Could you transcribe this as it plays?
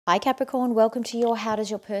Hi Capricorn, welcome to your How Does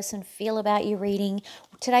Your Person Feel About You reading.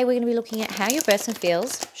 Today we're going to be looking at how your person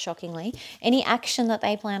feels, shockingly, any action that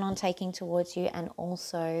they plan on taking towards you, and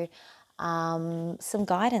also some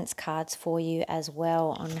guidance cards for you as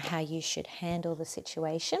well on how you should handle the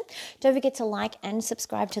situation. Don't forget to like and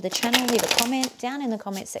subscribe to the channel. Leave a comment down in the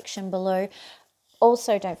comment section below.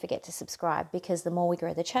 Also, don't forget to subscribe, because the more we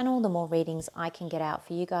grow the channel, the more readings I can get out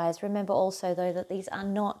for you guys. Remember also, though, that these are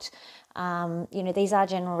not, these are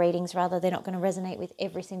general readings. Rather, they're not going to resonate with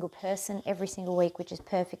every single person every single week, which is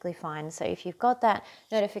perfectly fine. So if you've got that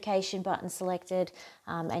notification button selected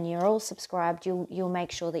and you're all subscribed, you'll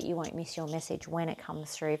make sure that you won't miss your message when it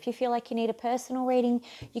comes through. If you feel like you need a personal reading,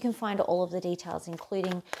 you can find all of the details,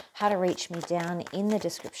 including how to reach me, down in the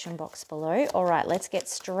description box below. All right, let's get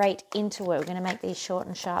straight into it. We're going to make these short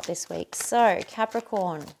and sharp this week. So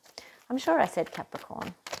Capricorn, I'm sure I said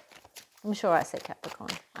Capricorn.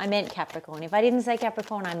 I meant Capricorn. If I didn't say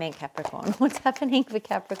Capricorn, I meant Capricorn. What's happening for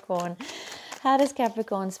Capricorn? How does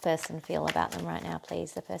Capricorn's person feel about them right now,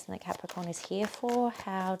 please? The person that Capricorn is here for,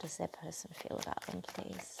 how does their person feel about them,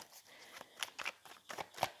 please?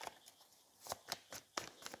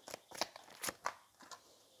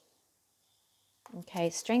 Okay,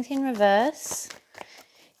 Strength in reverse.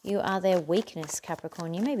 You are their weakness,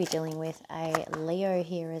 Capricorn. You may be dealing with a Leo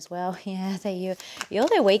here as well. Yeah, you're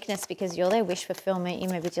their weakness because you're their wish fulfillment. You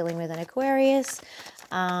may be dealing with an Aquarius,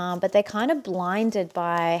 but they're kind of blinded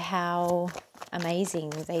by how amazing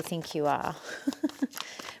they think you are,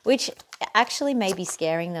 which actually may be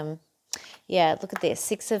scaring them. Yeah, look at this.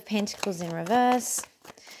 6 of Pentacles in reverse.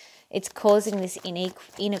 It's causing this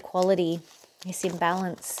inequality, this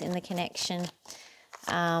imbalance in the connection.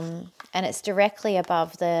 And it's directly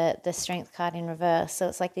above the Strength card in reverse. So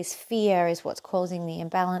it's like this fear is what's causing the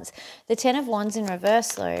imbalance. The 10 of Wands in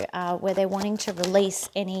reverse, though, where they're wanting to release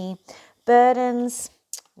any burdens.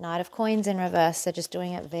 Knight of Coins in reverse. They're just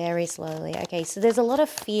doing it very slowly. Okay, so there's a lot of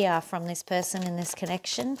fear from this person in this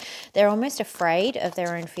connection. They're almost afraid of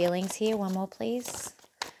their own feelings here. One more, please.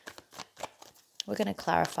 We're going to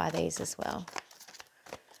clarify these as well.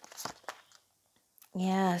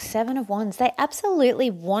 Yeah, 7 of Wands. They absolutely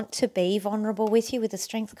want to be vulnerable with you with the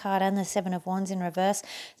Strength card and the 7 of Wands in reverse.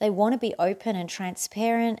 They want to be open and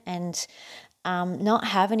transparent and not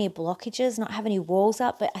have any blockages, not have any walls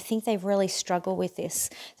up. But I think they've really struggled with this,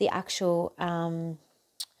 the actual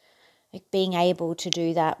being able to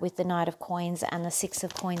do that with the Knight of Coins and the 6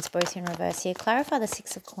 of Coins both in reverse here. Clarify the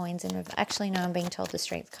 6 of Coins in reverse. Actually, no, I'm being told the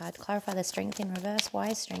Strength card. Clarify the Strength in reverse.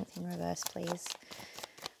 Why is Strength in reverse, please?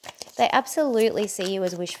 They absolutely see you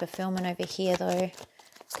as wish fulfillment over here, though,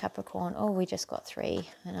 Capricorn. Oh, we just got 3,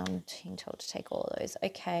 and I'm being told to take all of those.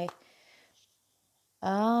 Okay.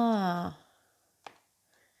 All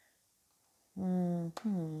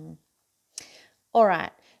right.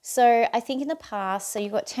 So I think in the past, so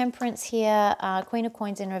you've got Temperance here, Queen of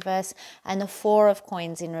Coins in reverse, and the 4 of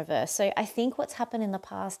Coins in reverse. So I think what's happened in the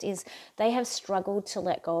past is they have struggled to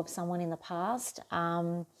let go of someone in the past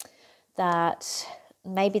that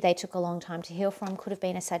maybe they took a long time to heal from. Could have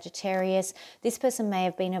been a Sagittarius. This person may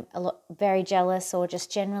have been very jealous, or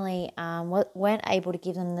just generally weren't able to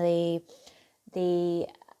give them the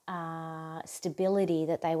stability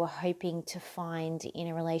that they were hoping to find in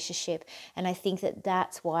a relationship. And I think that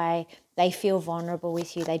that's why they feel vulnerable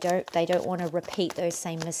with you. They don't want to repeat those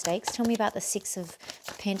same mistakes. Tell me about the 6 of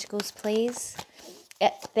Pentacles, please.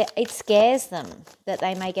 It scares them that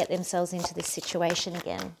they may get themselves into this situation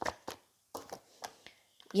again.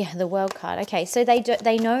 Yeah, the World card. Okay, so they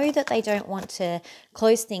know that they don't want to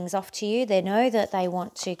close things off to you. They know that they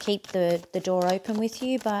want to keep the door open with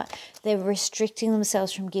you, but they're restricting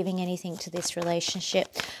themselves from giving anything to this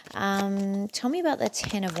relationship. Tell me about the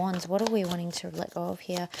 10 of Wands. What are we wanting to let go of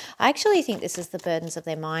here? I actually think this is the burdens of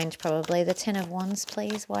their mind, probably. The 10 of Wands,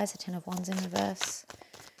 please. Why is the 10 of Wands in reverse?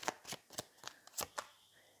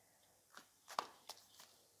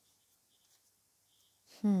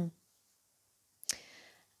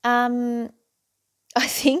 I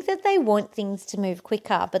think that they want things to move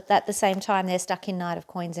quicker, but at the same time, they're stuck in Knight of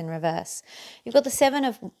Coins in reverse. You've got the 7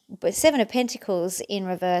 of Pentacles in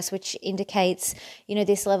reverse, which indicates,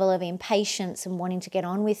 this level of impatience and wanting to get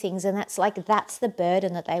on with things. And that's the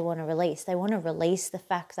burden that they want to release. They want to release the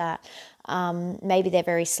fact that maybe they're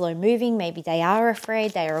very slow moving. Maybe they are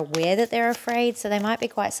afraid. They are aware that they're afraid. So they might be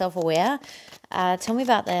quite self-aware. Tell me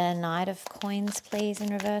about the Knight of Coins, please, in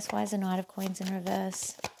reverse. Why is the Knight of Coins in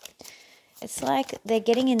reverse? It's like they're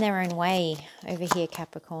getting in their own way over here,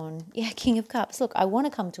 Capricorn. Yeah, King of Cups. Look, I want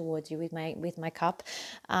to come towards you with my cup,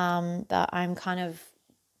 but I'm kind of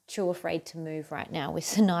too afraid to move right now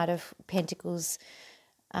with the Knight of Pentacles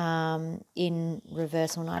in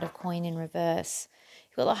reverse, or Knight of Coin in reverse.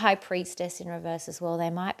 You've got the High Priestess in reverse as well. They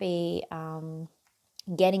might be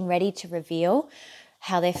getting ready to reveal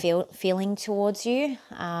how they're feeling towards you.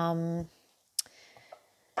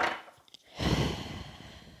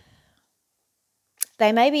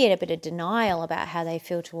 They may be in a bit of denial about how they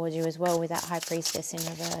feel towards you as well with that High Priestess in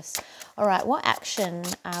reverse. All right, what action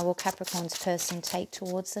will Capricorn's person take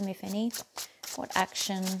towards them, if any? What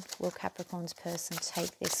action will Capricorn's person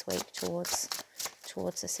take this week towards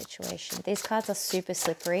the situation? These cards are super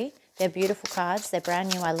slippery. They're beautiful cards. They're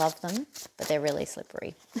brand new. I love them, but they're really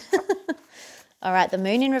slippery. All right, the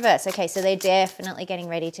Moon in reverse. Okay, so they're definitely getting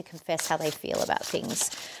ready to confess how they feel about things.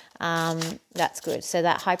 That's good. So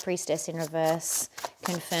that High Priestess in reverse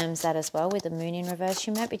confirms that as well with the Moon in reverse.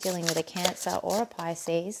 You might be dealing with a Cancer or a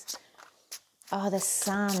Pisces. Oh, the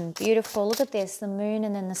Sun. Beautiful. Look at this. The Moon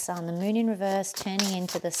and then the Sun. The Moon in reverse turning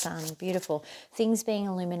into the Sun. Beautiful. Things being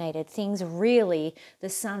illuminated. Things really, the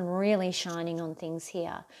Sun really shining on things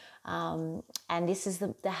here. And this is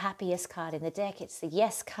the happiest card in the deck. It's the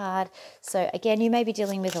Yes card. So again, you may be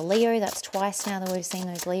dealing with a Leo. That's twice now that we've seen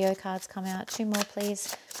those Leo cards come out. 2 more,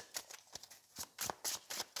 please.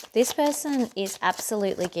 This person is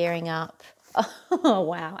absolutely gearing up. Oh,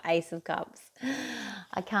 wow. Ace of Cups.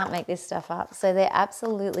 I can't make this stuff up. So they're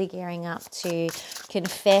absolutely gearing up to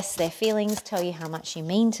confess their feelings, tell you how much you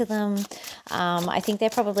mean to them. I think they're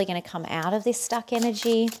probably going to come out of this stuck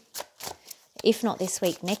energy. If not this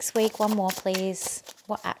week, next week. 1 more, please.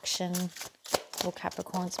 What action will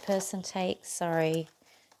Capricorn's person take? Sorry,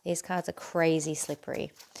 these cards are crazy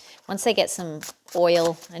slippery. Once they get some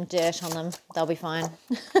oil and dirt on them, they'll be fine.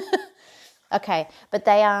 Okay, but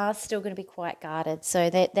they are still going to be quite guarded. So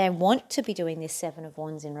they want to be doing this 7 of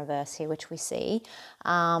Wands in reverse here, which we see.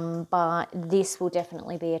 But this will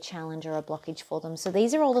definitely be a challenge or a blockage for them. So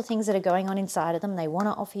these are all the things that are going on inside of them. They want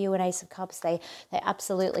to offer you an Ace of Cups. They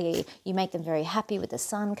absolutely, you make them very happy with the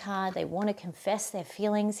Sun card. They want to confess their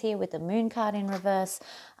feelings here with the Moon card in reverse.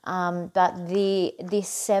 But this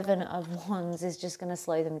 7 of Wands is just going to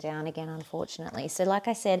slow them down again, unfortunately. So like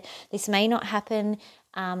I said, this may not happen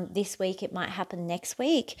this week. It might happen next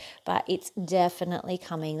week, but it's definitely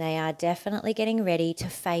coming. They are definitely getting ready to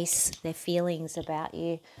face their feelings about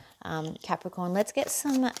you, Capricorn. Let's get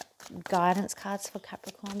some guidance cards for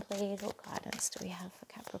Capricorn, please. What guidance do we have for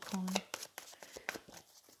Capricorn?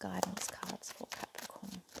 Guidance cards for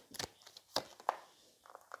Capricorn.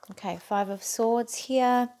 Okay, 5 of Swords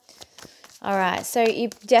here. All right, so you're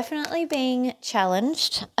definitely being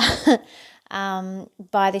challenged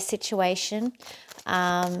by this situation.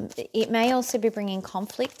 It may also be bringing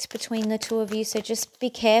conflict between the two of you, so just be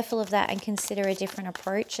careful of that and consider a different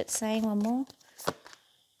approach. It's saying 1 more.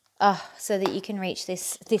 So that you can reach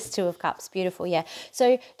this 2 of Cups. Beautiful, yeah.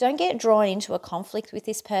 So don't get drawn into a conflict with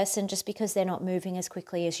this person just because they're not moving as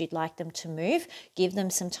quickly as you'd like them to move. Give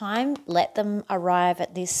them some time. Let them arrive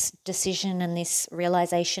at this decision and this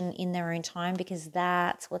realization in their own time, because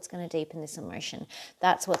that's what's going to deepen this emotion.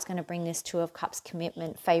 That's what's going to bring this 2 of Cups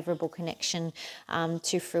commitment, favorable connection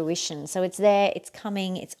to fruition. So it's there, it's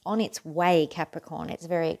coming, it's on its way, Capricorn. It's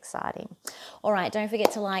very exciting. All right, don't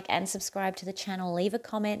forget to like and subscribe to the channel. Leave a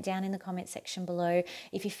comment down in the comment section below.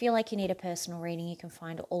 If you feel like you need a personal reading, you can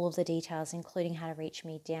find all of the details, including how to reach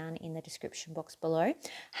me, down in the description box below.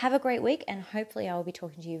 Have a great week, and hopefully I will be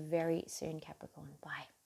talking to you very soon, Capricorn. Bye.